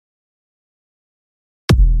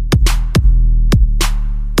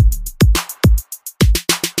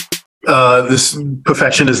This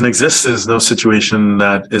perfection doesn't exist. There's no situation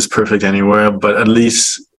that is perfect anywhere, but at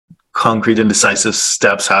least concrete and decisive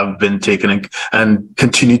steps have been taken and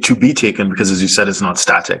continue to be taken because, as you said, it's not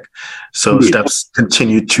static. So steps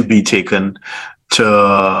continue to be taken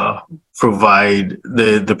to provide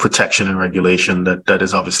the protection and regulation that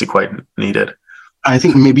is obviously quite needed. I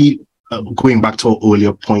think maybe going back to our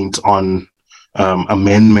earlier point on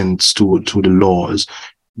amendments to the laws,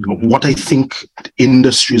 what I think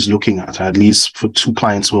industry is looking at least for two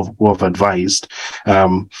clients who have advised,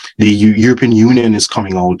 the European Union is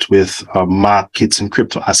coming out with markets and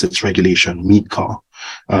crypto assets regulation, MiCA,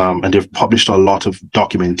 and they've published a lot of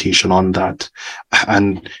documentation on that.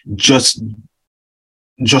 And just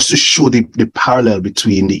to show the parallel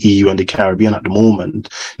between the EU and the Caribbean at the moment,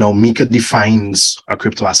 now MiCA defines a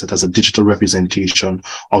crypto asset as a digital representation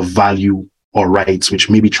of value or rights which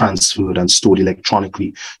may be transferred and stored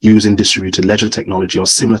electronically using distributed ledger technology or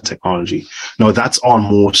similar technology. Now that's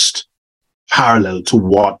almost parallel to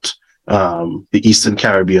what the Eastern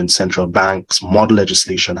Caribbean Central Bank's model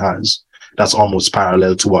legislation has. That's almost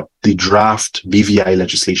parallel to what the draft BVI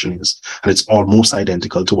legislation is. And it's almost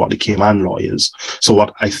identical to what the Cayman law is. So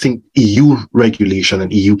what I think EU regulation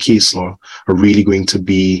and EU case law are really going to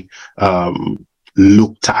be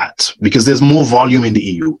looked at, because there's more volume in the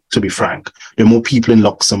EU, to be frank. There are more people in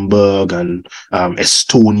Luxembourg and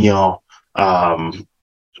Estonia,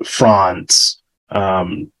 France,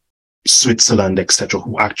 Switzerland, etc.,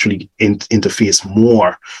 who actually interface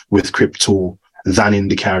more with crypto than in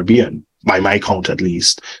the Caribbean, by my count at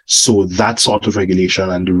least. So that sort of regulation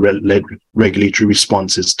and the regulatory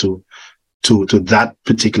responses to that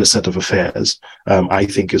particular set of affairs, I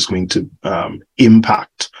think is going to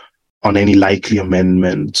impact on any likely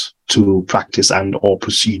amendment to practice and or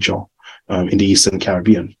procedure in the Eastern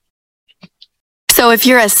Caribbean. So if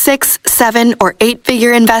you're a 6, 7, or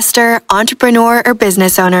 8-figure investor, entrepreneur, or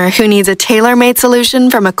business owner who needs a tailor-made solution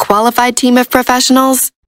from a qualified team of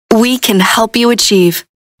professionals, we can help you achieve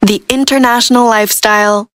the international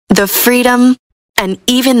lifestyle, the freedom, and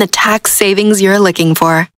even the tax savings you're looking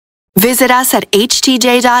for. Visit us at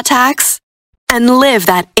htj.tax and live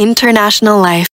that international life.